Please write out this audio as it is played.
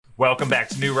Welcome back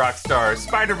to New Rockstar.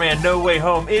 Spider-Man No Way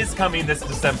Home is coming this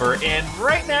December, and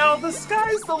right now, the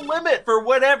sky's the limit for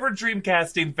whatever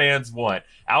Dreamcasting fans want.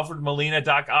 Alfred Molina,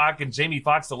 Doc Ock, and Jamie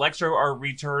Foxx Electro are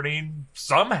returning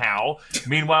somehow.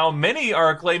 Meanwhile, many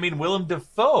are claiming Willem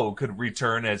Dafoe could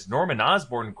return as Norman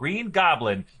Osborn Green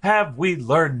Goblin. Have we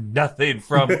learned nothing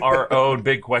from our own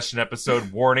Big Question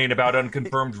episode warning about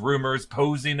unconfirmed rumors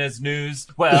posing as news?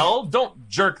 Well, don't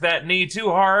jerk that knee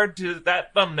too hard to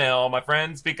that thumbnail, my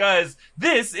friends, because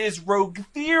this is Rogue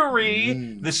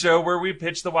Theory, the show where we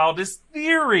pitch the wildest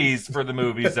theories for the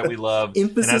movies that we love.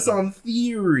 Emphasis on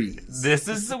theories.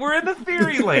 We're in the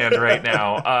theory land right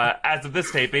now. As of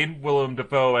this taping, Willem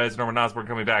Dafoe as Norman Osborn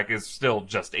coming back is still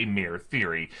just a mere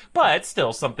theory, but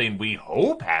still something we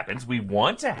hope happens, we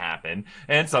want to happen,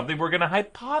 and something we're going to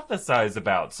hypothesize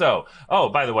about. So,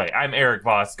 by the way, I'm Eric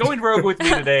Voss. Going rogue with me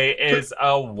today is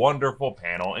a wonderful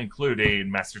panel,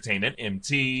 including Mastertainment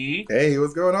MT. Hey,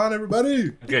 what's going on,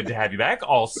 everybody? Good to have you back.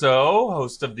 Also,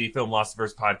 host of the Film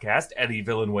Lostiverse podcast, Eddie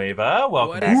Villanueva. Welcome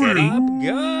What back, is Eddie. up,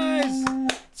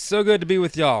 guys? So good to be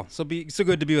with y'all. So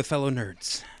good to be with fellow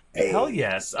nerds. Hey. Hell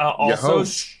yes. Also,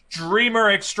 streamer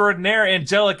extraordinaire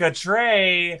Angelica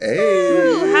Trey. Hey.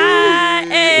 Ooh, hi.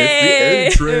 Hey.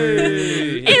 It's the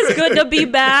entry. It's good to be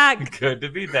back. Good to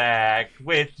be back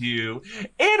with you.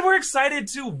 And we're excited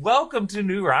to welcome to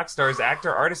New Rockstars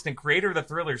actor, artist, and creator of the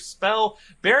thriller Spell,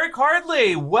 Barrick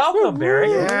Hardley. Welcome, Barrick.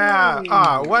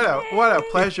 Yeah. What a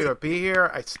pleasure to be here.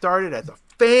 I started as a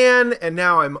fan, and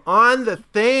now I'm on the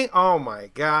thing. Oh, my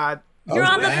God. You're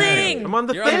on the wow. thing. I'm on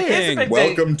the You're on the thing. thing.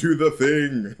 Welcome to the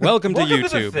thing. Welcome to Welcome to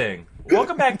the YouTube. thing.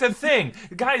 Welcome back to the thing.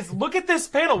 Guys, look at this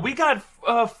panel. We got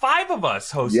 5 of us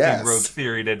hosting Yes. Rogue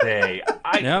Theory today.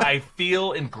 Yep. I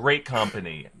feel in great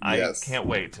company. Yes. I can't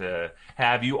wait to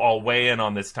have you all weigh in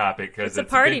on this topic because It's a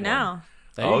party big one. now.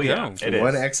 There Oh you yeah, go. it is.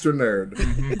 One extra nerd.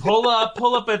 pull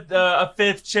up a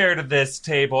fifth chair to this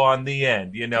table on the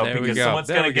end, There we because go. someone's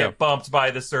There gonna we go. get bumped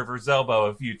by the server's elbow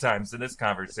a few times in this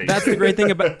conversation. That's the great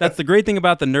thing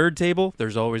about the nerd table.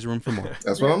 There's always room for more.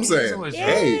 That's what I'm saying. always-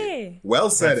 Hey, Yay. well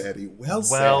said, Eddie. Well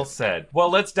Well said. said.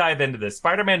 Well, let's dive into this.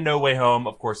 Spider-Man No Way Home,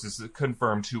 of course, is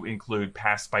confirmed to include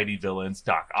past Spidey villains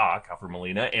Doc Ock, Alfred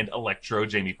Molina, and Electro,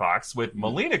 Jamie Foxx, with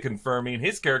Molina confirming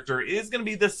his character is going to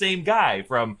be the same guy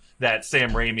from that Sam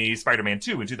Raimi Spider-Man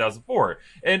 2 in 2004.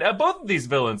 And both of these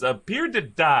villains appeared to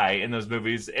die in those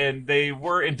movies, and they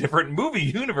were in different movie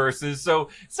universes, so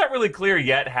it's not really clear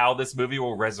yet how this movie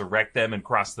will resurrect them and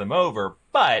cross them over.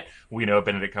 But we know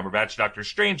Benedict Cumberbatch, Doctor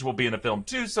Strange, will be in the film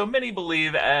too, so many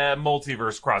believe a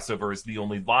multiverse crossover is the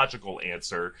only logical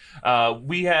answer.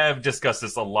 We have discussed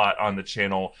this a lot on the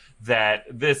channel, that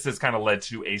this has kind of led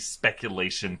to a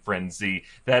speculation frenzy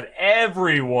that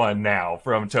everyone now,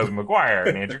 from Tobey Maguire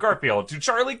and Andrew Garfield to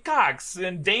Charlie Cox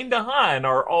and Dane DeHaan,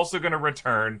 are also going to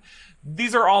return.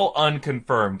 These are all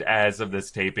unconfirmed as of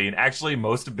this taping. Actually,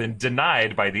 most have been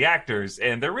denied by the actors,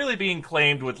 and they're really being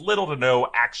claimed with little to no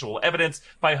actual evidence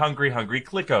by hungry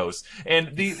clickos.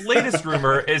 And the latest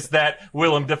rumor is that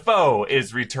Willem Dafoe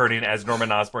is returning as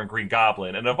Norman Osborn Green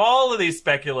Goblin. And of all of these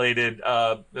speculated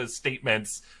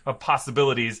statements of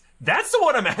possibilities, that's the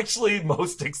one I'm actually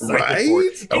most excited Right?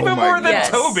 for. Oh Even my more than God.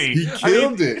 Toby. He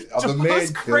killed it. The Just man killed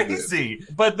it. crazy.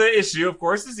 But the issue, of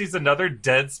course, is he's another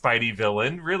dead Spidey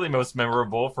villain, really most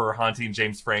memorable for haunting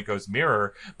James Franco's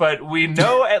mirror. But we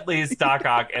know at least Doc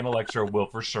Ock and Electro will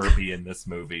for sure be in this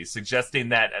movie, suggesting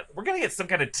that we're going to get some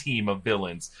kind of team of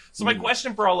villains. So my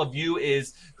question for all of you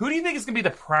is, who do you think is going to be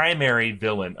the primary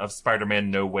villain of Spider-Man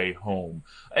No Way Home?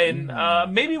 And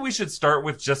maybe we should start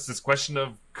with just this question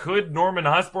of, could Norman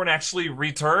Osborn actually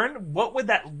return? What would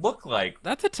that look like?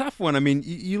 That's a tough one. I mean,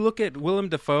 you look at Willem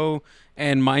Dafoe,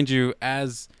 and mind you,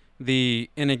 as the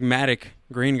enigmatic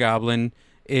Green Goblin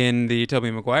in the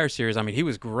Tobey Maguire series, I mean, he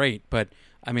was great. But,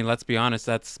 I mean, let's be honest,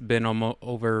 that's been almost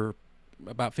over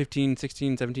about 15,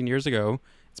 16, 17 years ago.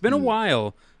 It's been a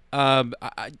while.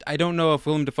 I don't know if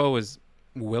Willem Dafoe is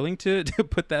willing to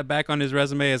put that back on his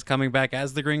resume as coming back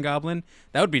as the Green Goblin.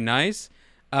 That would be nice.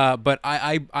 But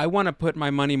I want to put my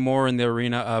money more in the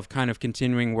arena of kind of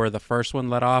continuing where the first one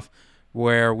let off,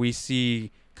 where we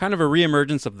see kind of a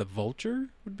reemergence of the Vulture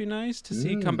would be nice to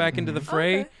see come back into the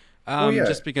fray. Okay. Yeah.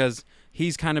 Just because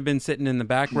he's kind of been sitting in the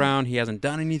background. He hasn't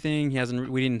done anything.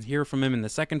 We didn't hear from him in the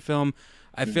second film.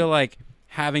 I feel like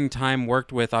having time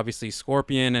worked with obviously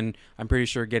Scorpion, and I'm pretty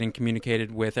sure getting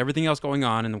communicated with everything else going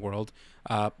on in the world,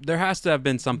 there has to have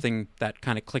been something that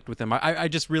kind of clicked with him. I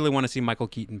just really want to see Michael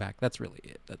Keaton back. That's really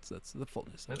it. That's the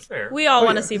fullness. That's fair. We all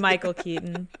want to see Michael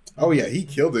Keaton. Oh yeah, he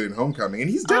killed it in Homecoming, and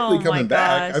he's definitely Oh, coming my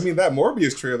back. gosh. I mean, that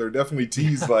Morbius trailer definitely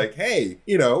teased like, hey,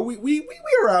 you know, we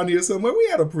around here somewhere. We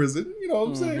had a prison. You know what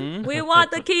I'm saying? We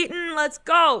want the Keaton. Let's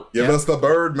go. Give us the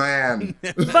Birdman.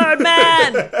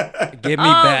 Birdman. Give me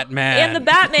Batman. And the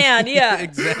Batman, yeah.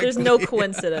 Exactly. There's no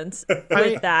coincidence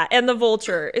with that. And the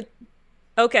Vulture.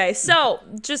 Okay, so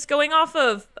just going off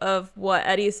of what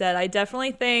Eddie said, I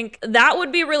definitely think that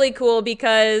would be really cool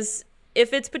because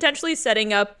if it's potentially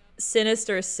setting up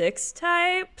Sinister Six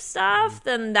type stuff,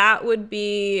 then that would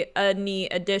be a neat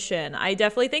addition. I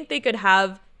definitely think they could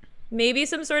have maybe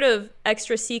some sort of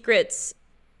extra secrets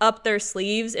up their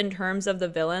sleeves in terms of the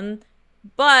villain.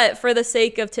 But for the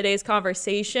sake of today's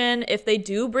conversation, if they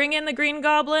do bring in the Green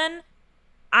Goblin,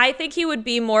 I think he would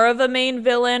be more of a main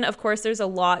villain. Of course, there's a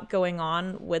lot going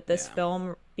on with this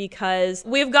film because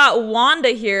we've got Wanda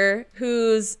here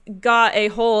who's got a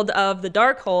hold of the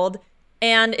Darkhold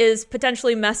and is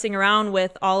potentially messing around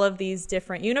with all of these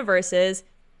different universes.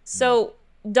 So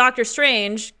Doctor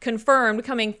Strange confirmed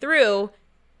coming through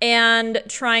and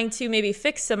trying to maybe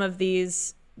fix some of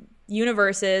these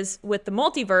universes with the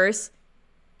multiverse.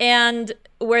 And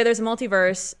where there's a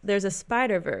multiverse, there's a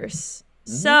Spider-Verse.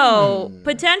 So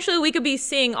potentially we could be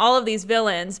seeing all of these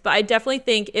villains, but I definitely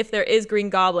think if there is Green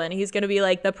Goblin, he's going to be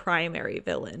like the primary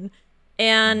villain.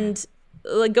 And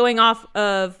like going off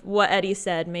of what Eddie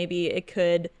said, maybe it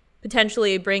could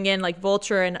potentially bring in like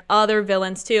Vulture and other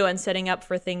villains too, and setting up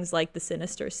for things like the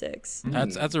Sinister Six.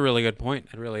 That's a really good point.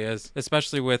 It really is,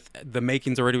 especially with the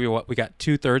makings already. We got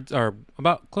 2/3 or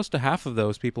about close to half of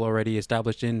those people already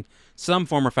established in some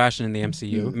form or fashion in the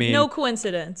MCU. I mean, No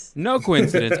coincidence. no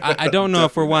coincidence. I don't know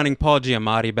if we're wanting Paul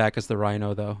Giamatti back as the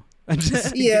Rhino though. I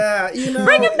just, Yeah, you know,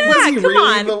 Bring him back, was he come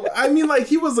really on. I mean, like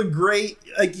he was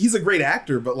he's a great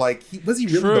actor, but like, was he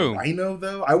really True. the Rhino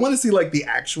though? I want to see like the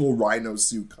actual Rhino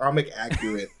suit, comic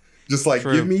accurate. Just like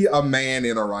True. give me a man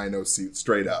in a Rhino suit,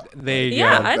 straight up. there you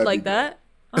Yeah, go. I'd that'd like be that.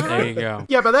 There you go.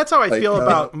 Yeah, but that's how I Like, feel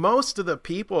about most of the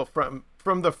people from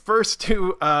the first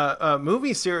two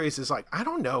movie series. Is like, I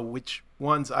don't know which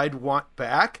ones I'd want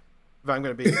back if I'm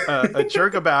going to be a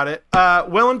jerk about it.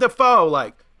 Willem Dafoe,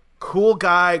 like, cool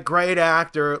guy, great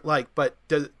actor, like, but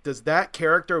does that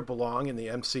character belong in the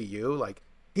MCU? Like,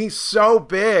 he's so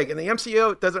big, and the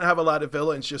MCU doesn't have a lot of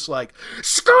villains just like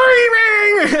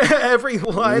screaming every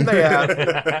line they have.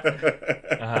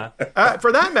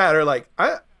 For that matter, like,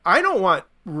 I don't want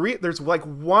there's like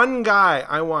one guy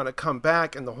I want to come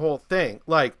back in the whole thing.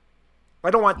 Like, I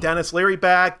don't want Dennis Leary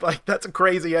back. Like, that's a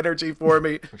crazy energy for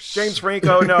me. James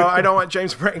Franco, no, I don't want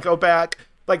James Franco back.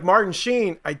 Like, Martin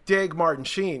Sheen, I dig Martin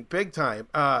Sheen big time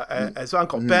as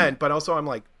Uncle Ben, but also I'm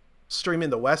like streaming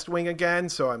The West Wing again,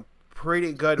 so I'm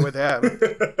pretty good with him.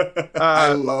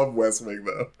 I love West Wing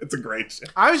though; it's a great show.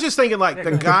 I was just thinking, like,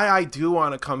 the guy I do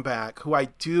want to come back, who I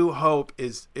do hope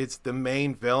is the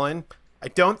main villain. I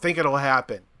don't think it'll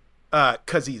happen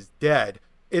because he's dead.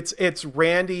 It's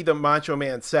Randy the Macho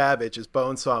Man Savage as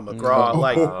Bonesaw McGraw.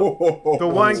 Like, the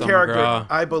one Bonesaw character McGraw.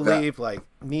 I believe like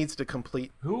needs to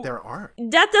complete their arc.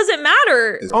 Death doesn't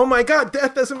matter. Oh my God,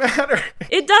 death doesn't matter.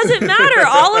 It doesn't matter.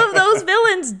 All of those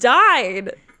villains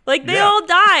died. Like, they all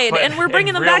died, But and we're bringing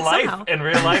in them real back life, somehow. In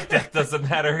real life, that doesn't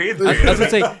matter either. I was gonna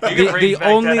say You can bring the back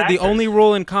only dead the actors. only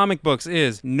rule in comic books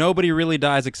is nobody really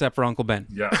dies except for Uncle Ben.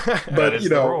 Yeah, that But is you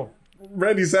the know, rule.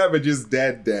 Randy Savage is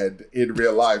dead in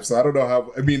real life, so I don't know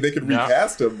how. I mean, they could Yeah.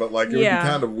 recast him, but like it would Yeah. be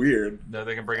kind of weird. No,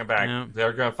 they can bring him back. Yeah.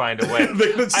 They're gonna find a way.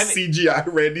 They could just I mean- CGI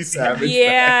Randy Savage,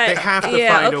 Yeah, They have to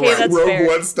yeah, find a okay, way. that's Rogue fair.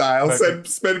 One style, Okay.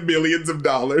 spend millions of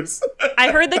dollars.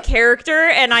 I heard the character,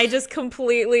 and I just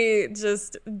completely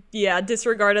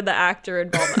disregarded the actor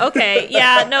involved. Okay,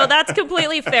 yeah, no, that's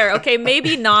completely fair. Okay,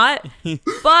 maybe not.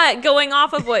 But going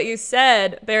off of what you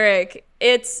said, Barrick,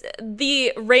 it's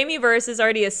the Raimi-verse is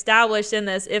already established in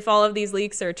this if all of these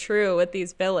leaks are true with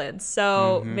these villains.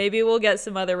 So maybe we'll get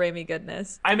some other Raimi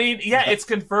goodness. I mean, yeah, it's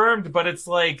confirmed, but it's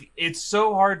like, it's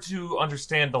so hard to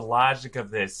understand the logic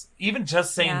of this. Even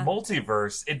just saying Yeah.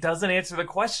 multiverse, it doesn't answer the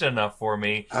question enough for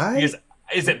me. I- Because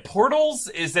is it portals?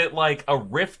 Is it like a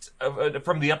rift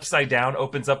from the upside down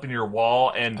opens up in your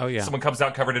wall and Oh, yeah. someone comes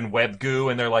out covered in web goo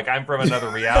and they're like, I'm from another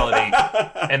reality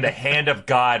and the hand of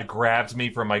God grabbed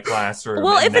me from my classroom.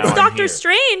 Well, and if it's now I'm Doctor here.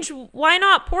 Strange, why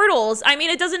not portals? I mean,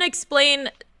 it doesn't explain.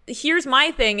 Here's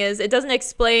my thing: is it doesn't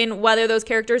explain whether those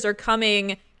characters are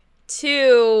coming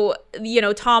to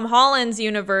Tom Holland's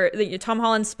universe, Tom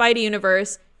Holland's Spidey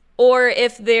universe, or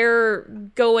if they're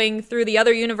going through the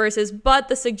other universes. But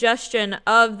the suggestion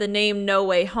of the name No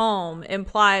Way Home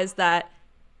implies that,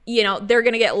 you know, they're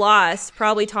going to get lost,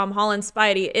 probably Tom Holland,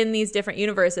 Spidey, in these different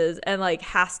universes, and like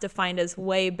has to find his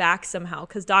way back somehow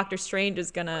because Doctor Strange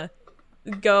is going to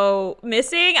go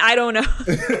missing. I don't know.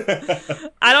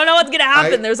 I don't know what's gonna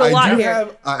happen. There's a lot here.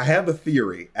 I have a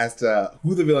theory as to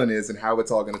who the villain is and how it's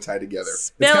all going to tie together.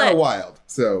 Spill it's kind it. of wild.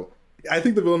 So I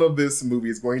think the villain of this movie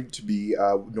is going to be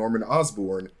Norman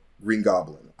Osborn, Green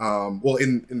Goblin. Well,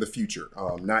 in the future,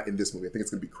 not in this movie. I think it's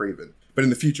going to be Kraven, but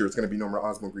in the future, it's going to be Norman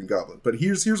Osborn, Green Goblin. But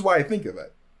here's why I think of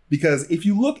it, because if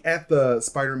you look at the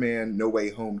Spider-Man No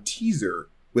Way Home teaser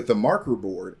with the marker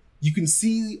board, you can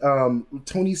see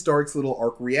Tony Stark's little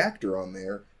arc reactor on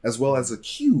there, as well as a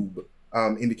cube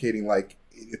indicating like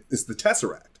it's the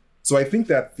Tesseract. So I think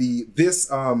that this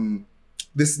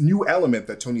new element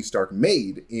that Tony Stark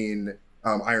made in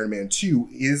Iron Man 2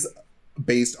 is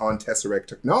based on Tesseract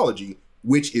technology,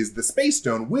 which is the Space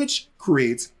Stone, which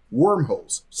creates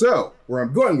wormholes. So where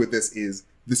I'm going with this is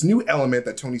this new element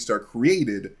that Tony Stark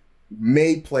created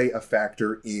may play a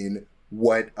factor in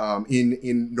what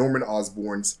in Norman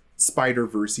Osborn's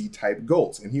Spider-Verse type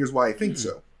goals. And here's why I think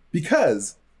so.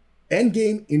 Because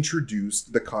Endgame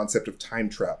introduced the concept of time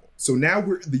travel. So now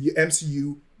the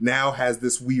MCU now has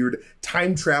this weird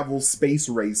time travel space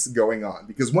race going on.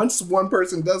 Because once one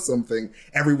person does something,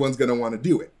 everyone's going to want to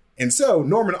do it. And so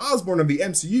Norman Osborn of the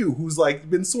MCU, who's like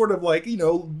been sort of like, you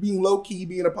know, being low key,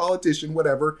 being a politician,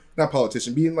 whatever, not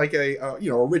politician, being like a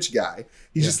rich guy.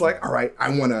 He's just like, all right,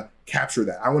 I want to capture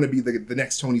that. I want to be the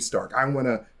next Tony Stark. I want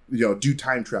to, do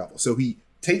time travel. So he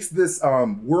takes this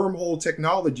wormhole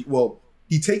technology. Well,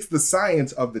 he takes the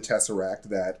science of the Tesseract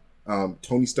that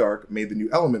Tony Stark made the new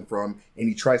element from, and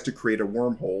he tries to create a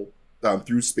wormhole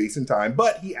through space and time.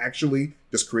 But he actually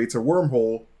just creates a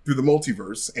wormhole through the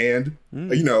multiverse. And,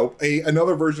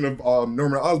 another version of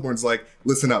Norman Osborn's like,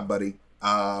 listen up, buddy.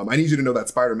 I need you to know that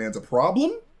Spider-Man's a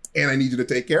problem, and I need you to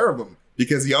take care of him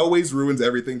because he always ruins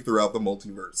everything throughout the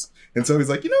multiverse. And so he's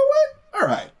like, you know what? All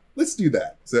right. Let's do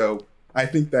that. So I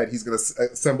think that he's going to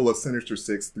assemble a Sinister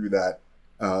Six through that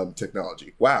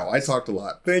technology. Wow, I talked a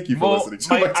lot. Thank you for listening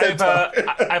to my TED Talk.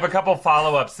 I have a couple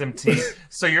follow-ups, MT.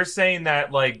 So you're saying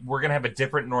that like we're going to have a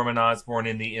different Norman Osborn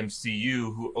in the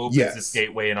MCU who opens this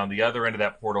gateway, and on the other end of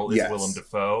that portal is Willem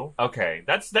Dafoe. Okay,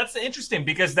 that's interesting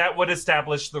because that would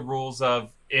establish the rules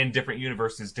of in different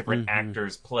universes, different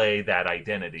actors play that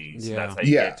identity. So that's how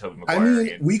you get Tobey Maguire. I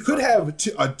mean, we could have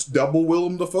a double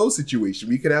Willem Dafoe situation.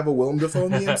 We could have a Willem Dafoe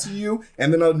in the MCU,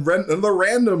 and then another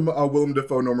random Willem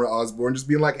Dafoe Norman Osborn just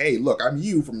being like, hey, look, I'm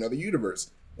you from another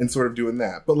universe, and sort of doing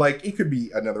that. But like, it could be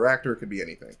another actor, it could be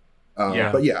anything.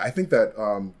 But yeah, I think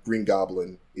that Green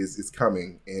Goblin is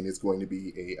coming and is going to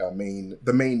be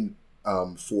the main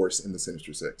force in the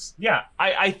Sinister Six. Yeah,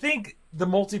 I think the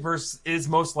multiverse is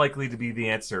most likely to be the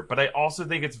answer, but I also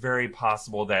think it's very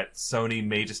possible that Sony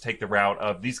may just take the route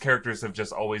of these characters have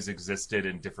just always existed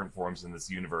in different forms in this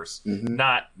universe.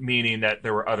 Not meaning that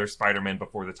there were other Spider-Man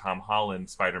before the Tom Holland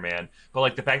Spider-Man, but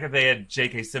like the fact that they had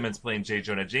J.K. Simmons playing J.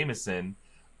 Jonah Jameson,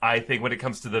 I think when it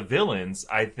comes to the villains,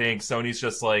 I think Sony's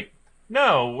just like,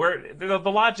 no,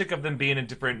 the logic of them being in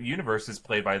different universes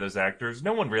played by those actors,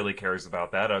 no one really cares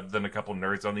about that other than a couple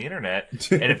nerds on the internet.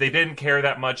 And if they didn't care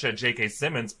that much at J.K.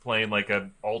 Simmons playing like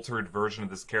an altered version of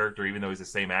this character, even though he's the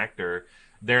same actor,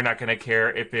 they're not going to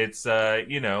care if it's,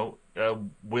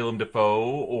 Willem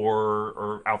Dafoe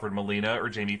or Alfred Molina or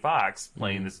Jamie Foxx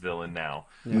playing this villain now.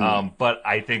 But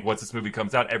I think once this movie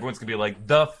comes out, everyone's going to be like,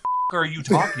 the are you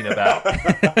talking about?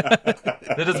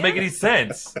 That doesn't make any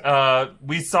sense.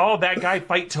 We saw that guy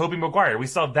fight Tobey Maguire. We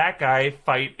saw that guy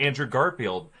fight Andrew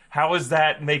Garfield. How does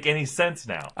that make any sense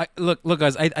now? Look,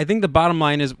 guys, I think the bottom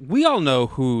line is we all know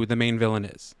who the main villain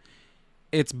is.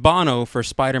 It's Bono for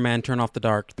Spider-Man Turn Off the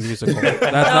Dark, the musical.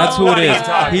 That's who it is.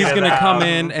 He's going to come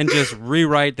in and just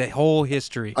rewrite the whole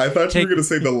history. I thought you were going to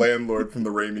say the landlord from the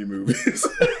Raimi movies.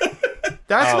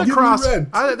 That's the cross.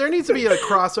 There needs to be a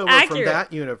crossover from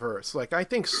that universe. Like, I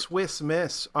think Swiss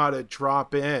Miss ought to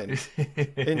drop in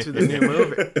into the new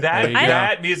movie.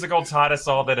 That musical taught us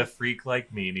all that a freak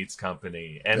like me needs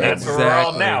company. And that's where we're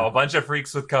all now. A bunch of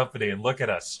freaks with company. And look at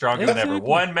us, stronger than ever.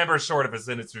 One member short of a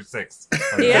Sinister Six.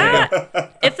 Yeah.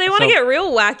 If they want to get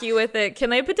real wacky with it, can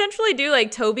they potentially do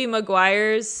like Tobey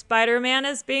Maguire's Spider-Man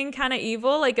as being kind of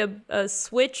evil? Like a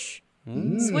switch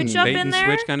up in there?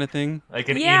 Switch kind of thing? Like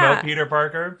an emo Peter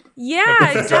Parker?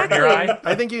 Yeah, exactly.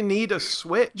 I think you need a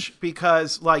switch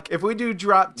because, like, if we do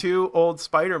drop two old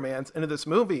Spider-Mans into this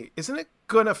movie, isn't it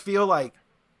going to feel like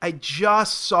I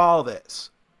just saw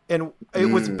this? And it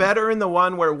was better in the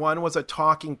one where one was a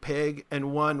talking pig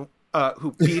and one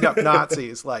who beat up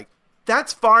Nazis. Like,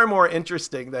 that's far more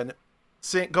interesting than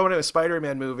going to a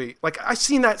Spider-Man movie. Like, I've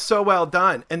seen that so well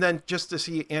done. And then just to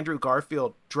see Andrew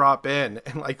Garfield drop in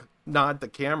and like nod the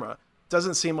camera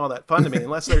doesn't seem all that fun to me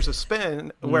unless there's a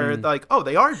spin where like, oh,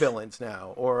 they are villains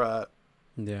now, or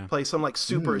play some like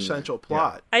super essential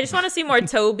plot. I just want to see more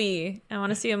Toby. I want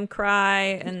to see him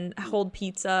cry and hold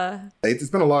pizza. It's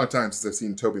been a long time since I've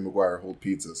seen Tobey Maguire hold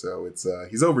pizza, so it's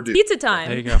he's overdue. Pizza time.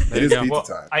 There you go. It is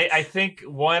pizza time. I think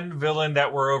one villain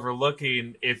that we're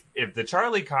overlooking, if the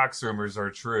Charlie Cox rumors are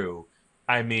true,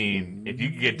 I mean, if you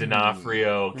could get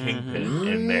D'Onofrio, Kingpin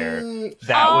in there,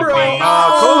 that would be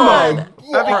I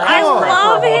love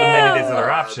preferable to many of him. these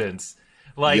other options.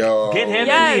 Like, get him in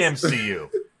the MCU.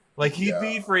 Like, he'd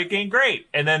be freaking great.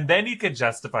 And then you could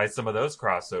justify some of those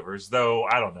crossovers, though,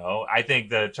 I don't know. I think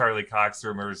the Charlie Cox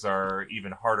rumors are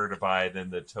even harder to buy than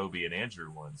the Toby and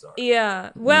Andrew ones are. Yeah.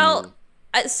 Well,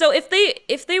 so if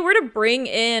they were to bring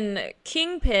in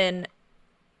Kingpin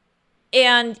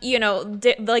and, you know,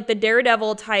 like the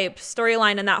Daredevil type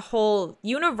storyline and that whole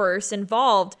universe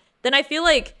involved, then I feel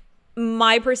like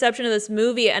my perception of this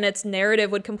movie and its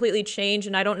narrative would completely change.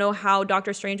 And I don't know how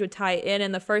Doctor Strange would tie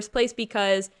in the first place,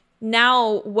 because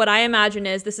now what I imagine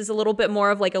is this is a little bit more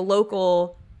of like a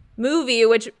local movie,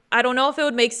 which I don't know if it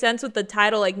would make sense with the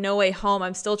title, like No Way Home.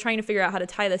 I'm still trying to figure out how to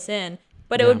tie this in,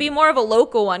 but it would be more of a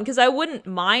local one, because I wouldn't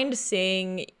mind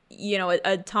seeing, you know,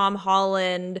 a Tom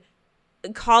Holland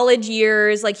college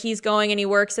years, like he's going and he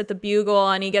works at the Bugle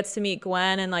and he gets to meet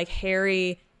Gwen and like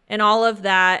Harry and all of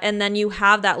that, and then you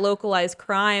have that localized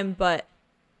crime. But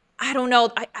I don't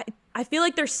know, I feel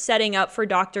like they're setting up for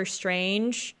Doctor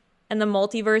Strange and the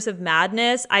Multiverse of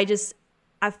Madness. I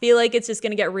feel like it's just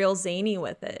gonna get real zany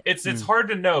with it. It's hard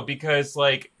to know, because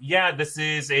like, yeah, this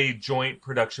is a joint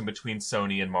production between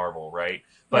Sony and Marvel, right?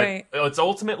 But it's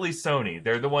ultimately Sony.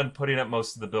 They're the one putting up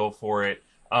most of the bill for it.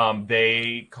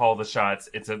 They call the shots.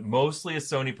 It's mostly a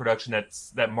Sony production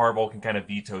that Marvel can kind of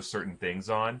veto certain things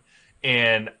on.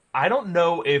 And I don't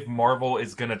know if Marvel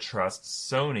is going to trust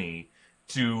Sony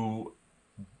to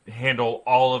handle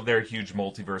all of their huge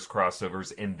multiverse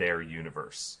crossovers in their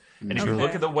universe. And if you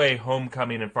look at the way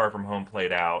Homecoming and Far From Home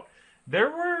played out, there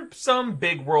were some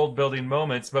big world-building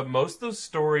moments, but most of those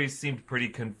stories seemed pretty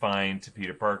confined to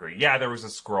Peter Parker. Yeah, there was a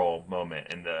Skrull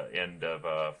moment in the end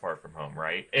of Far From Home,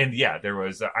 right? And yeah, there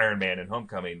was Iron Man and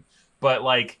Homecoming. But,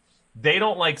 like, they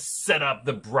don't, like, set up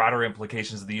the broader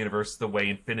implications of the universe the way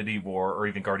Infinity War or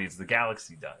even Guardians of the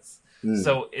Galaxy does.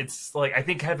 So it's, like, I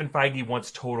think Kevin Feige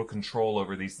wants total control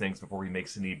over these things before he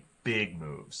makes any big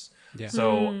moves. Yeah.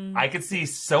 So I could see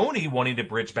Sony wanting to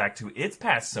bridge back to its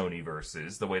past Sony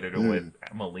verses, the way they're doing with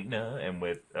Molina and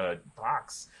with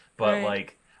Fox. But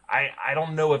like, I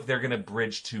don't know if they're going to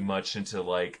bridge too much into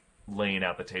like laying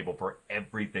out the table for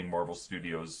everything Marvel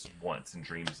Studios wants and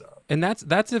dreams of. And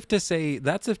that's if to say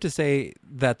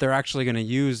that they're actually going to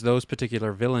use those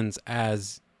particular villains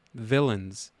as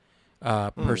villains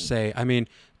per se. I mean,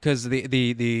 because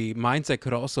the mindset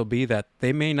could also be that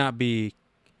they may not be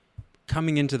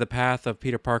coming into the path of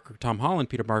Peter Parker, Tom Holland,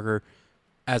 Peter Parker,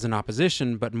 as an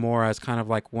opposition, but more as kind of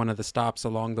like one of the stops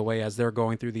along the way as they're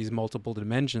going through these multiple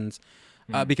dimensions.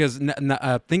 Because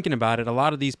thinking about it, a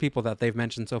lot of these people that they've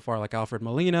mentioned so far, like Alfred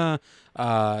Molina,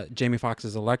 Jamie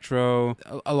Foxx's Electro,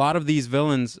 a lot of these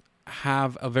villains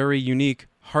have a very unique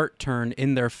heart turn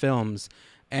in their films.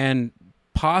 And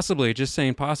possibly, just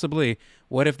saying possibly,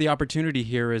 what if the opportunity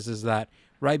here is that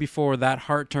right before that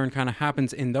heart turn kind of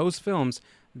happens in those films,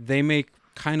 they make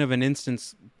kind of an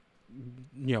instance,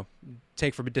 you know,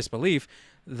 take for disbelief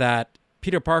that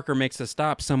Peter Parker makes a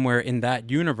stop somewhere in that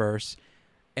universe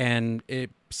and it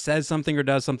says something or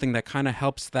does something that kind of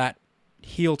helps that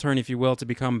heel turn, if you will, to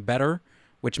become better,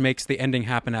 which makes the ending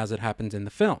happen as it happens in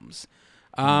the films.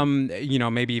 You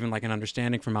know, maybe even like an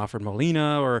understanding from Alfred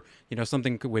Molina or, you know,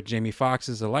 something with Jamie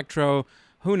Foxx's Electro.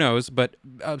 Who knows, but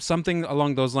something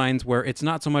along those lines where it's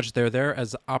not so much they're there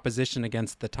as opposition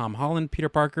against the Tom Holland Peter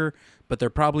Parker, but they're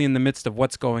probably in the midst of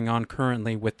what's going on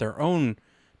currently with their own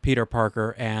Peter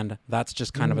Parker, and that's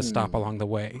just kind of a stop along the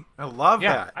way. I love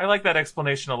that. I like that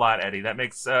explanation a lot, Eddie. That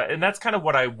makes, and that's kind of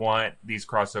what I want these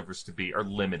crossovers to be, are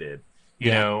limited.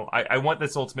 You know, I want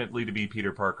this ultimately to be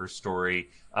Peter Parker's story,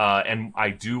 and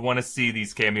I do want to see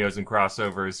these cameos and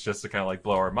crossovers just to kind of like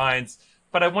blow our minds.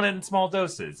 But I want it in small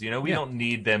doses. You know, we don't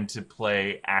need them to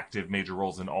play active major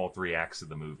roles in all three acts of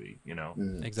the movie, you know?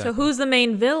 Exactly. So who's the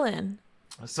main villain?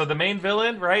 So the main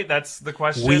villain, right? That's the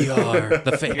question. We are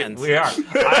the fans. We are.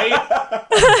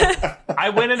 I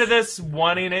went into this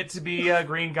wanting it to be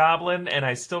Green Goblin, and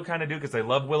I still kind of do because I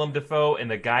love Willem Dafoe, and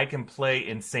the guy can play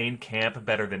insane camp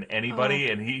better than anybody,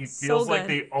 and he feels like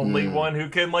the only one who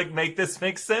can like make this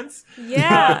make sense.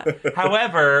 Yeah.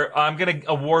 However, I'm gonna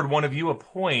award one of you a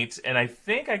point, and I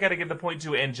think I got to give the point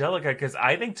to Angelica because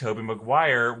I think Tobey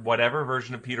Maguire, whatever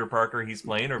version of Peter Parker he's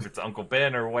playing, or if it's Uncle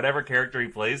Ben or whatever character he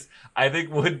plays, I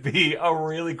think would be a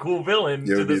really cool villain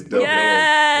to this movie.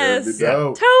 Yes,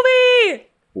 dope. Toby.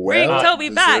 Well, Bring Toby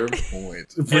back.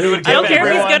 Point. And it would I don't give care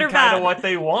if he's good or everyone kind bad. of what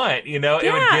they want, you know?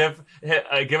 Yeah. It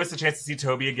would give us a chance to see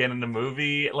Toby again in a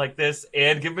movie like this,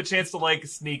 and give him a chance to, like,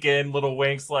 sneak in little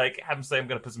winks, like, have him say, I'm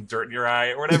going to put some dirt in your eye,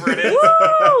 or whatever it is.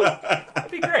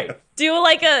 That'd be great. Do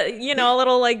like a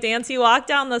little like dancey walk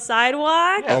down the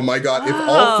sidewalk. Oh my god! If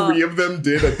all three of them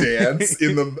did a dance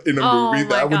in a Oh movie, my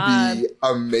that would God. be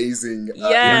amazing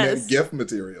Yes. internet GIF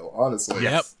material. Honestly,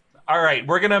 Yep. All right,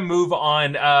 we're going to move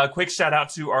on. Quick shout out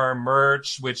to our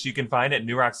merch, which you can find at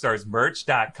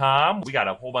newrockstarsmerch.com. We got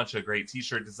a whole bunch of great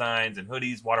t-shirt designs and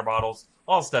hoodies, water bottles,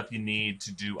 all stuff you need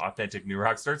to do authentic New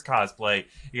Rockstars cosplay.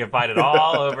 You can find it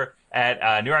all over at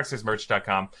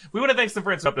newrockstarsmerch.com. We want to thank some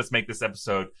friends who helped us make this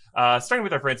episode, starting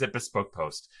with our friends at Bespoke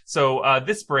Post. So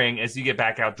this spring, as you get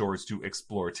back outdoors to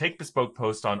explore, take Bespoke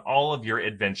Post on all of your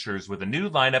adventures with a new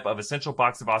lineup of essential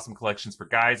Box of Awesome collections for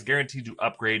guys guaranteed to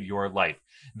upgrade your life.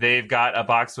 They've got a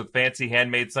box with fancy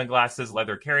handmade sunglasses,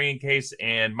 leather carrying case,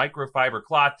 and microfiber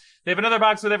cloth. They have another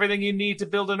box with everything you need to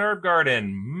build an herb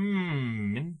garden.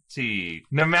 Minty.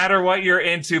 No matter what you're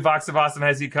into, Box of Awesome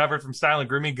has you covered, from style and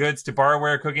grooming goods to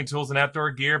barware, cooking tools, and outdoor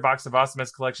gear. Box of Awesome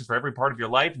has collections for every part of your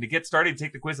life. And to get started,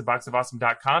 take the quiz at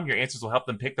boxofawesome.com. Your answers will help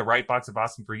them pick the right Box of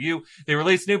Awesome for you. They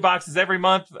release new boxes every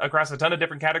month across a ton of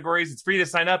different categories. It's free to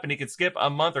sign up, and you can skip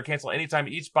a month or cancel anytime.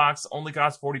 Each box only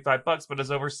costs $45, but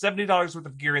has over $70 worth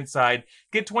of gear inside.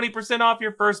 Get 20% off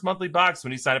your first monthly box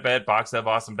when you sign up at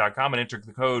boxofawesome.com and enter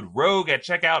the code ROGUE at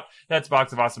checkout. That's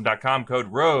boxofawesome.com, code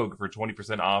ROGUE for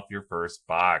 20% off your first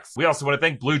box. We also want to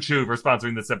thank Blue Chew for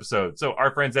sponsoring this episode. So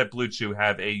our friends at Blue Chew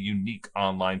have a unique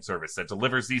online service that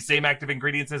delivers the same active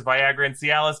ingredients as Viagra and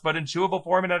Cialis, but in chewable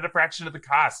form and at a fraction of the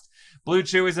cost. Blue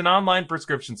Chew is an online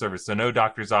prescription service, so no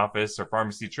doctor's office or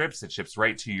pharmacy trips. It ships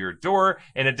right to your door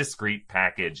in a discreet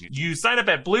package. You sign up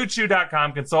at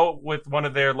bluechew.com, consult with one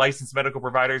of their licensed medical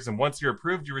providers, and once you're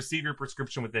approved, you receive your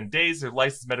prescription within days. Their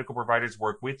licensed medical providers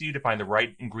work with you to find the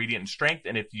right ingredient and strength.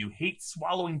 And if you hate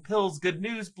swallowing pills, good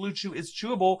news, Blue Chew is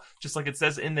chewable, just like it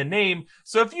says in the name.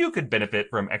 So if you could benefit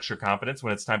from extra confidence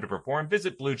when it's time to perform,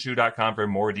 visit bluechew.com for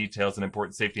more details and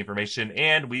important safety information.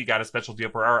 And we got a special deal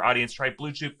for our audience. Try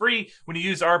Blue Chew free when you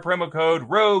use our promo code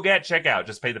ROGUE at checkout.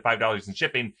 Just pay the $5 in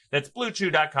shipping. That's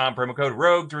bluechew.com, promo code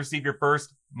ROGUE to receive your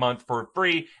first month for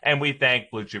free. And we thank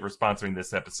Blue Chew for sponsoring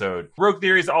this episode. Rogue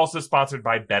Theory is also sponsored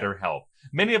by BetterHelp.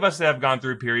 Many of us have gone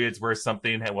through periods where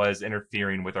something was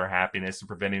interfering with our happiness and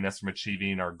preventing us from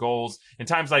achieving our goals. In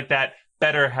times like that,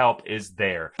 BetterHelp is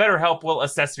there. BetterHelp will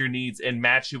assess your needs and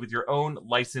match you with your own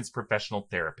licensed professional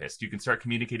therapist. You can start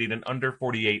communicating in under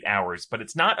 48 hours, but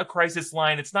it's not a crisis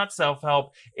line. It's not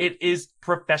self-help. It is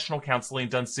professional counseling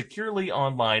done securely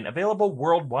online, available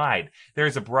worldwide.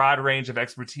 There's a broad range of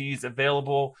expertise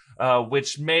available,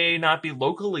 which may not be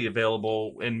locally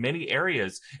available in many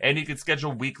areas. And you can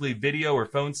schedule weekly video or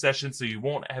phone sessions so you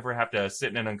won't ever have to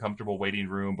sit in an uncomfortable waiting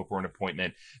room before an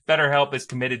appointment. BetterHelp is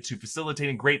committed to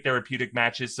facilitating great therapeutic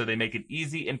matches, so they make it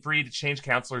easy and free to change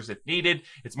counselors if needed.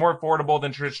 It's more affordable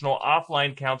than traditional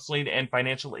offline counseling, and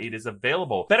financial aid is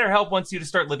available. BetterHelp wants you to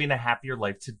start living a happier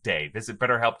life today. Visit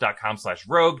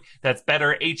betterhelp.com/rogue. That's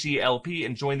better, H-E-L-P,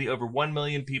 and join the over 1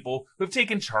 million people who have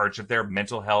taken charge of their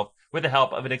mental health with the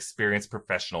help of an experienced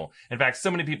professional. In fact,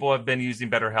 so many people have been using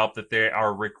BetterHelp that they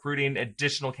are recruiting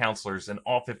additional counselors in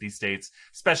all 50 states.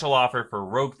 Special offer for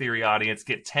Rogue Theory audience.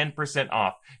 Get 10%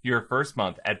 off your first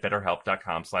month at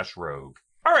betterhelp.com/rogue.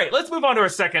 All right, let's move on to our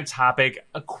second topic,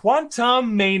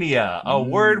 quantum mania, a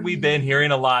word we've been hearing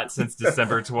a lot since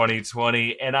December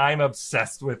 2020, and I'm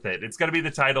obsessed with it. It's going to be the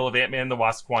title of Ant-Man and the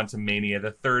Wasp: Quantumania, the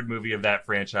third movie of that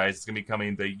franchise. It's going to be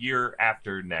coming the year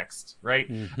after next, right?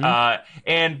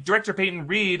 And director Peyton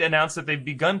Reed announced that they've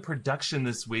begun production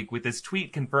this week with this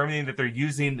tweet confirming that they're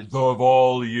using the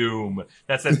volume.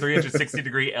 That's that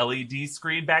 360-degree LED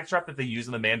screen backdrop that they use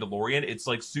in The Mandalorian. It's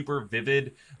like super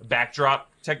vivid backdrop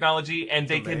technology, and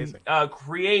they can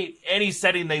create any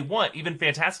setting they want, even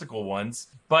fantastical ones.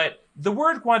 But the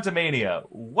word Quantumania,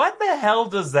 what the hell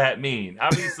does that mean?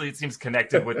 Obviously, it seems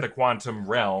connected with the quantum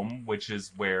realm, which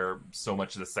is where so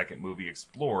much of the second movie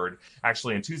explored.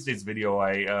 Actually, in Tuesday's video,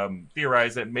 I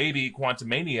theorized that maybe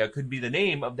Quantumania could be the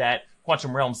name of that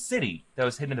Quantum Realm City that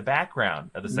was hidden in the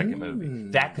background of the second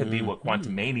movie. That could be what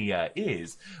Quantumania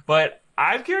is. But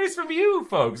I'm curious from you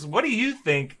folks, what do you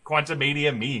think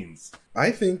Quantumania means?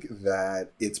 I think that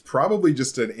it's probably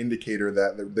just an indicator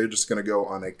that they're just going to go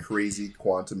on a crazy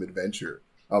quantum adventure,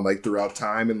 like throughout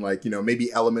time, and like, you know,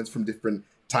 maybe elements from different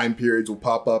time periods will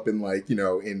pop up in, like, you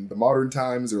know, in the modern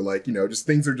times, or like, you know, just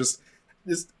things are just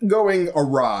going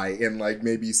awry, and like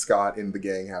maybe Scott and the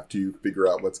gang have to figure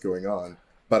out what's going on.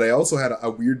 But I also had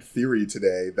a weird theory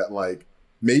today that like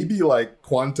maybe like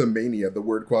Quantumania, the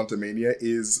word Quantumania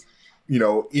is, you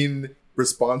know, in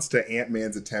response to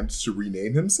Ant-Man's attempts to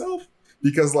rename himself.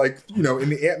 Because, like, you know, in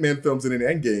the Ant-Man films and in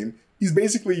Endgame, he's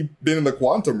basically been in the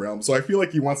quantum realm. So I feel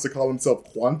like he wants to call himself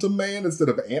Quantum Man instead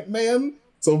of Ant-Man.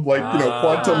 So, like, you know,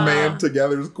 Quantum Man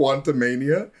together is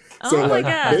Quantumania. So, like,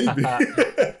 maybe.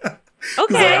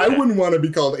 Okay. I wouldn't want to be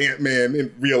called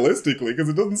Ant-Man realistically, because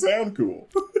it doesn't sound cool.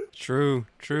 True,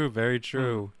 very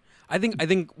true. I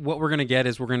think what we're gonna get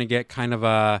is we're gonna get kind of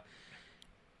a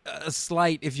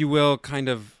slight, if you will, kind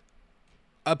of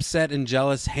upset and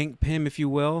jealous Hank Pym, if you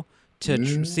will,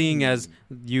 to seeing as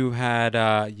you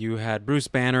had Bruce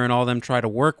Banner and all them try to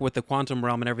work with the quantum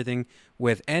realm and everything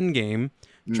with Endgame,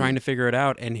 trying to figure it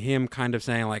out, and him kind of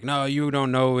saying like, no, you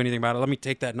don't know anything about it. Let me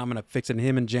take that and I'm gonna fix it. And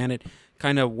him and Janet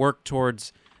kind of work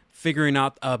towards figuring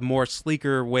out a more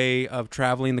sleeker way of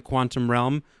traveling the quantum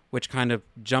realm, which kind of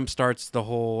jumpstarts the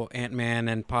whole Ant-Man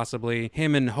and possibly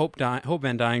him and Hope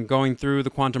Van Dyne going through the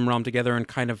quantum realm together and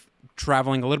kind of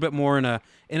traveling a little bit more in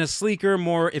a sleeker,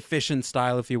 more efficient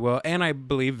style, if you will. And I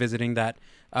believe visiting that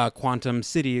quantum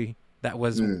city that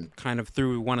was kind of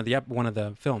through one of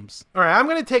the films. All right, I'm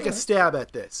going to take a stab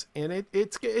at this, and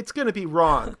it's going to be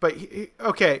wrong, but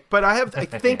okay. But I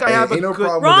think I have a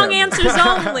good wrong answers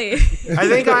only. I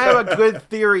think I have a good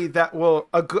theory that will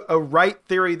a right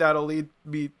theory that'll lead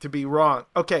me to be wrong.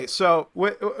 Okay, so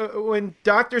when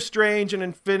Doctor Strange in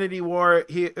Infinity War,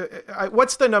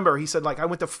 what's the number? He said like I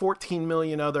went to 14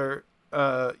 million other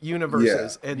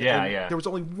universes, and there was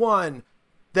only one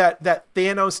that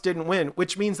Thanos didn't win,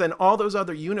 which means then all those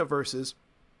other universes,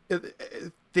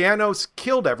 Thanos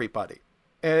killed everybody,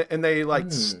 and they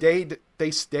stayed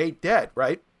dead,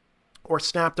 right, or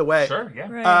snapped away. Sure, yeah.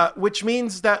 Right. Which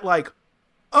means that like,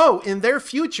 in their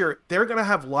future they're gonna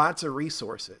have lots of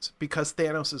resources because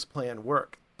Thanos' plan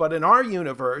worked. But in our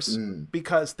universe,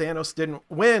 because Thanos didn't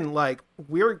win, like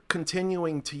we're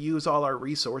continuing to use all our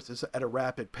resources at a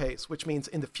rapid pace, which means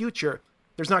in the future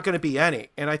there's not going to be any.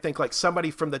 And I think like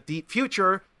somebody from the deep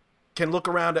future can look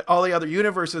around at all the other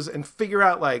universes and figure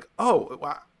out like,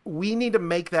 we need to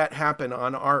make that happen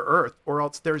on our Earth or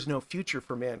else there's no future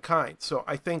for mankind. So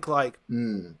I think like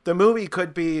the movie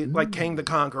could be like Kang the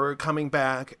Conqueror coming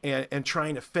back and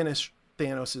trying to finish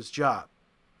Thanos' job.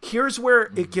 Here's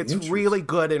where it gets really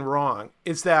good and wrong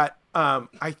is that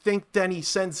I think then he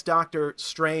sends Doctor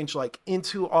Strange like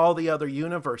into all the other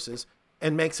universes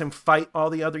and makes him fight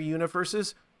all the other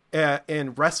universes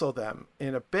and wrestle them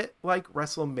in a bit like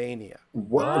WrestleMania.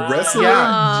 What? Wrestling?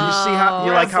 Yeah. Do you see how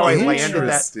you like how I landed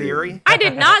that theory? I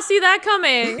did not see that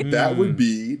coming. That would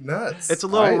be nuts. It's a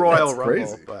little Royal Rumble,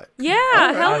 crazy. but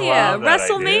Yeah, hell yeah. love that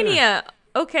WrestleMania. idea.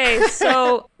 Okay,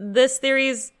 so this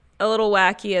theory's a little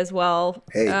wacky as well.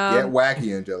 Hey, get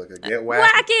wacky, Angelica. Get wacky.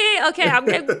 Wacky. Okay, I'm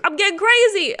getting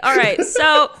crazy. All right.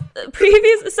 So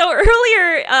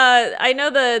earlier, I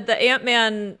know the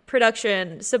Ant-Man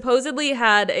production supposedly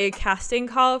had a casting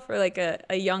call for like a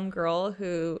young girl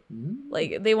who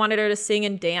like they wanted her to sing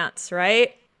and dance,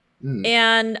 right?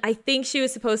 And I think she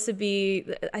was supposed to be.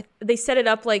 They set it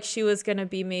up like she was going to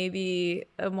be maybe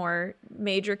a more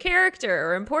major character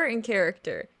or important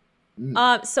character.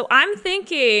 So I'm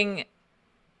thinking,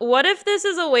 what if this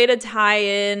is a way to tie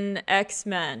in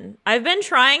X-Men? I've been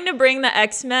trying to bring the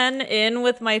X-Men in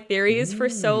with my theories for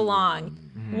so long.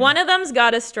 One of them's got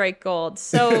to strike gold.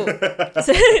 So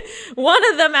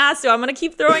one of them has to. I'm going to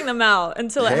keep throwing them out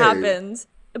until it happens.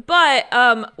 But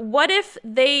what if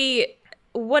it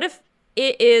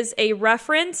is a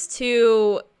reference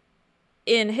to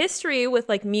in history with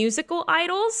like musical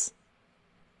idols?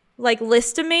 Like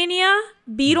Listomania,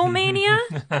 Beatlemania,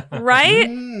 right?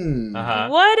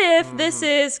 What if this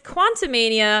is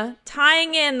Quantumania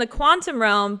tying in the quantum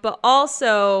realm, but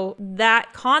also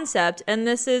that concept, and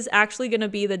this is actually going to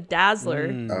be the Dazzler.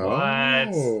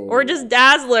 What? Or just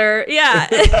Dazzler, yeah.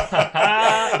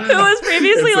 Who was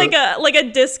previously like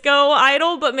a disco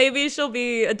idol, but maybe she'll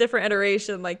be a different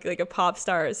iteration, like a pop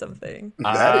star or something.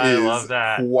 I love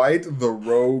that. Quite the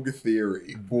rogue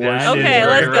theory. Okay,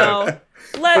 let's go.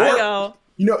 Let's go.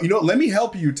 You know, let me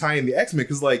help you tie in the X-Men,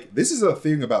 because like this is a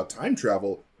thing about time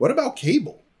travel. What about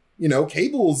Cable?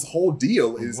 Cable's whole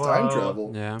deal is time Whoa.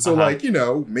 travel. Yeah. So like,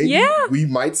 maybe Yeah. we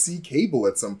might see Cable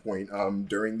at some point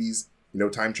during these,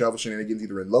 time travel shenanigans,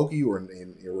 either in Loki or in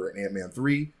Ant-Man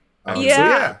 3.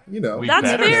 Yeah. We That's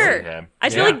better fair. see him. I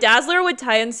feel like Dazzler would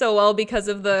tie in so well because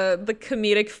of the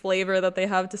comedic flavor that they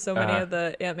have to so many of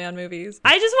the Ant-Man movies.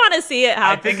 I just want to see it I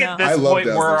happen think now. at this I love point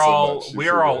Dazzler so much. we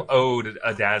are all owed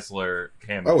a Dazzler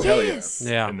cameo. Oh, hell yeah. Yes.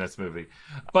 Yeah. In this movie.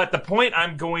 But the point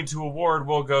I'm going to award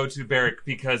will go to Barrick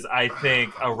because I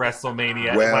think a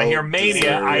WrestleMania, Well when I hear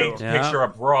Mania, I deserved. Yeah. picture a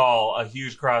brawl, a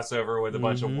huge crossover with a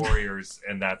bunch of warriors,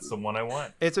 and that's the one I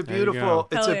want. It's a There you beautiful, go.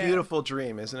 it's Hell a yeah. beautiful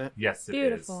dream, isn't it? Yes, it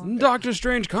Beautiful. Doctor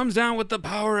Strange comes down with the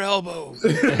power elbow. is.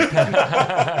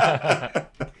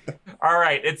 All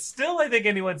right, it's still, I think,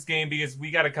 anyone's game because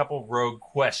we got a couple rogue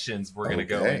questions we're going to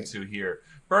go Okay. into here.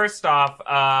 First off,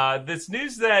 this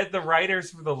news that the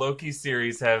writers for the Loki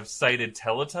series have cited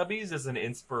Teletubbies as an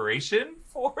inspiration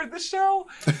for the show.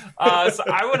 So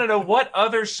I want to know what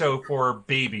other show for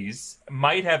babies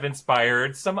might have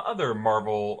inspired some other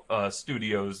Marvel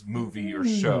Studios movie or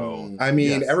show. I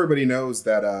mean, Yes. everybody knows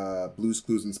that Blue's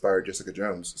Clues inspired Jessica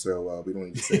Jones, so we don't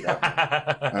need to say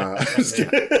that. Just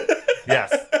kidding.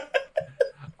 Yes,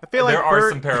 I feel like there are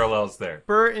Bert, some parallels there.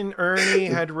 Bert and Ernie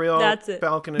had real That's it.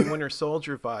 Falcon and Winter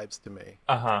Soldier vibes to me.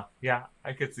 Yeah,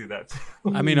 I could see that.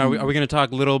 I mean, are we going to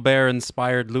talk Little Bear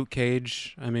inspired Luke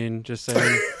Cage? I mean, just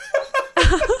saying.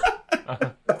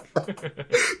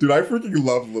 Dude, I freaking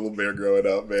loved Little Bear growing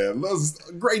up, man. That was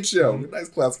a great show. Nice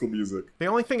classical music. The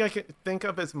only thing I can think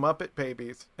of is Muppet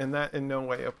Babies, and that in no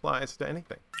way applies to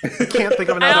anything. I can't think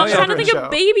of another I'm trying to children's think show.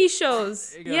 of baby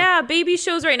shows. you go. Yeah, baby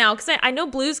shows right now. Because I know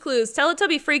Blue's Clues.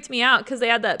 Teletubby freaked me out because they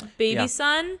had that baby Yeah.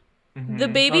 son. The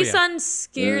baby Oh, yeah. son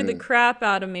scared the crap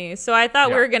out of me. So I thought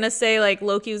we Yeah. were going to say like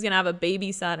Loki was going to have a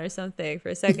baby son or something for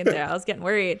a second there. I was getting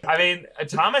worried. I mean,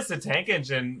 Thomas the Tank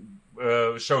Engine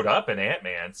showed up in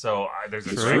Ant-Man, so there's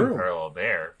a It's great true. parallel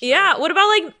there. Yeah. What about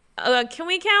like, can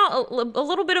we count a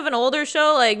little bit of an older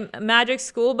show like Magic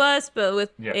School Bus, but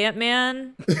with Yeah.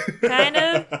 Ant-Man? Kind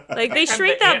of. Like they And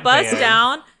shrink the that bus Ant-Man.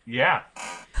 down. Yeah.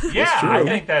 Yeah, true. I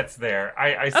think that's there.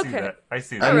 I see Okay. that. I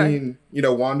see I that. Alright. mean,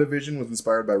 WandaVision was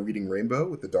inspired by reading Rainbow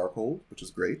with the Darkhold, which is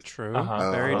great. True.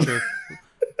 Uh-huh. Very true.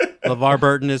 LeVar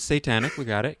Burton is satanic. We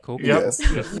got it. Cool. Yep.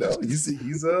 Yes. No, he's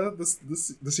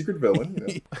the secret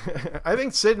villain. I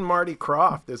think Sid and Marty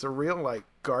Krofft is a real like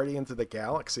Guardians of the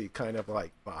Galaxy kind of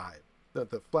like vibe.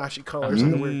 The flashy colors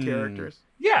and the weird characters.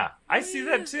 Yeah, I see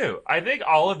that too. I think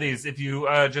all of these, if you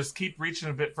just keep reaching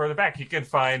a bit further back, you can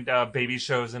find baby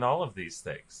shows in all of these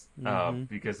things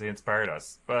because they inspired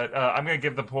us. But I'm going to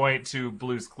give the point to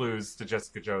Blue's Clues to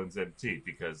Jessica Jones and T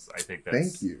because I think that's.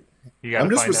 Thank you. You gotta I'm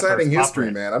just find that reciting first pop history,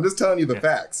 print. man. I'm just telling you the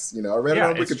facts. I read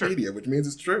Yeah, it on it's true. Wikipedia, which means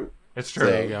it's true. It's true.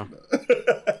 There you go.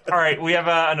 All right, we have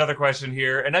another question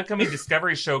here. An upcoming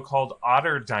Discovery show called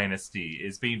Otter Dynasty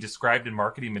is being described in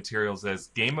marketing materials as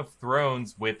Game of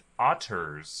Thrones with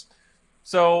otters.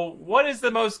 So, what is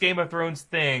the most Game of Thrones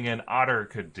thing an otter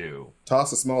could do?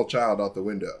 Toss a small child out the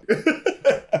window.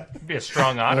 It'd be a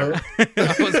strong otter.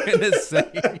 I was going to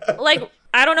say. Like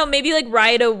I don't know, maybe like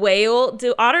ride a whale.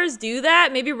 Do otters do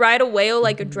that? Maybe ride a whale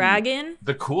like a dragon?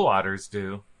 The cool otters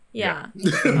do. Yeah.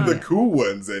 The cool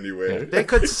ones, anyway. They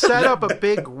could set up a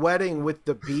big wedding with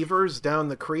the beavers down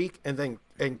the creek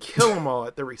and kill them all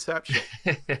at the reception.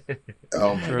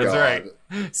 Oh my That's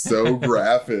god, so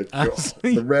graphic.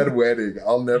 Honestly. The Red Wedding.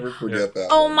 I'll never forget that.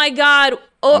 Oh one. my god.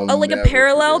 Oh, I'll like a never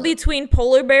parallel forget. between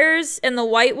polar bears and the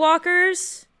White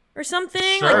Walkers or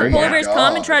something? Sure, like the polar yeah. bears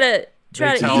come and try to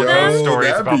tell eat their them? own stories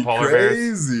that'd about be polar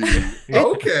bears. crazy.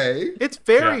 Okay. It's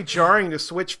very Yeah. jarring to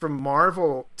switch from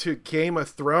Marvel to Game of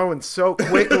Thrones so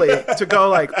quickly to go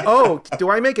like, oh, do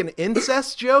I make an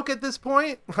incest joke at this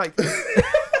point? Like,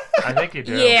 I think you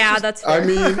do. Yeah, that's fair. I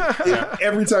mean,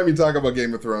 every time you talk about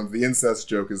Game of Thrones, the incest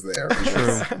joke is there.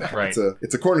 Right.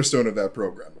 It's a cornerstone of that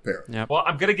program, apparently. Yep. Well,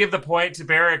 I'm going to give the point to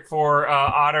Barrick for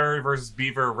Otter versus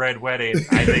Beaver Red Wedding.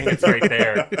 I think it's right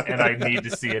there, and I need to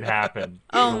see it happen.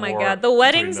 Oh The my war god. The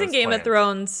weddings between in those Game of clans.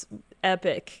 Thrones,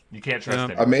 epic. You can't trust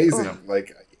Yeah. it. Amazing.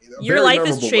 Like Your very life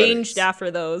has memorable changed weddings.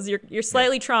 after those. You're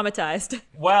slightly traumatized.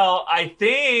 Well, I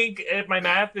think if my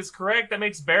math is correct, that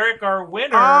makes Barrick our winner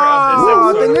Oh,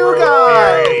 of this episode. the new of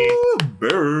guy. Barry. Ooh,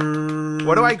 Barry.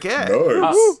 What do I get?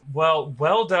 Nice.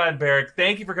 Well done, Barrick.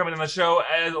 Thank you for coming on the show,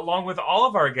 along with all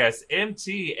of our guests,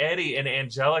 MT, Eddie, and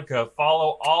Angelica.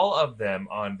 Follow all of them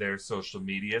on their social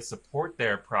media. Support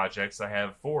their projects. I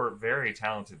have 4 very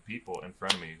talented people in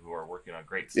front of me who are working on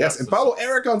great stuff. Yes, and follow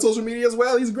Eric on social media as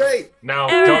well. He's great. No,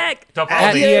 Eric! don't follow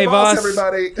At me. EA EA Boss, Boss.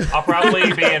 everybody. I'll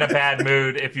probably be in a bad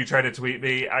mood if you try to tweet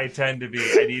me. I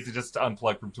need to just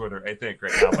unplug from Twitter, I think,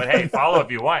 right now. But hey, follow if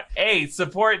you want. Hey,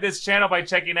 support this channel by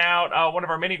checking out one of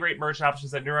our many great merch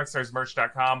options at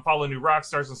newrockstarsmerch.com. Follow New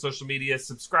Rockstars on social media.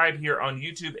 Subscribe here on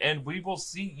YouTube, and we will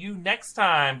see you next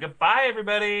time. Goodbye,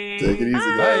 everybody. Take it easy,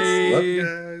 guys. Love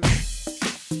you guys.